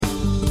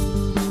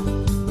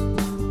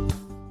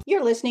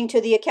You're listening to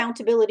the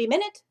Accountability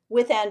Minute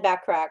with Ann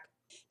Backrack.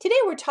 Today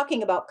we're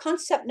talking about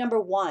concept number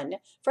 1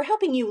 for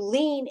helping you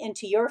lean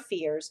into your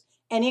fears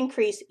and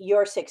increase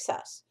your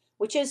success,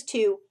 which is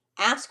to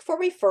ask for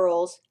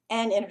referrals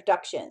and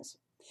introductions.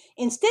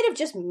 Instead of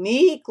just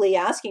meekly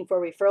asking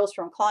for referrals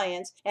from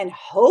clients and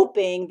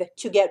hoping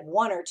to get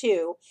one or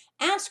two,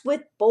 ask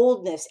with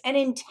boldness and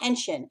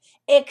intention,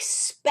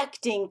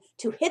 expecting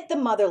to hit the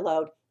mother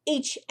lode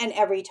each and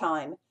every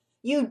time.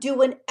 You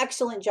do an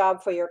excellent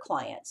job for your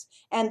clients,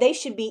 and they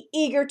should be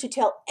eager to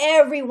tell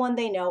everyone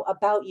they know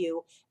about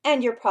you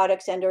and your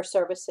products and or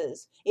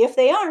services. If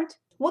they aren't,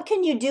 what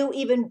can you do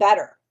even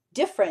better,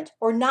 different,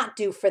 or not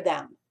do for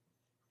them?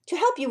 To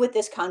help you with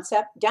this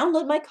concept,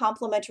 download my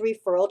complimentary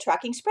referral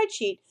tracking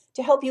spreadsheet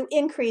to help you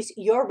increase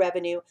your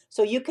revenue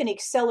so you can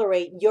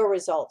accelerate your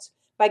results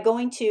by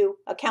going to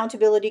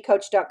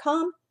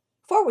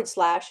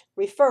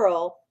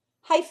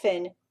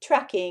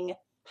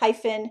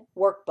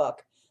accountabilitycoach.com/referral-tracking-workbook.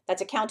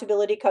 That's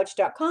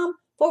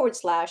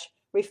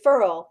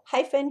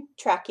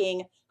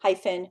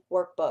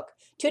accountabilitycoach.com/referral-tracking-workbook.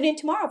 Tune in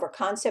tomorrow for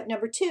concept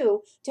number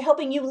 2 to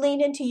helping you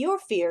lean into your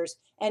fears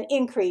and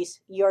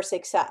increase your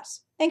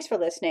success. Thanks for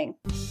listening.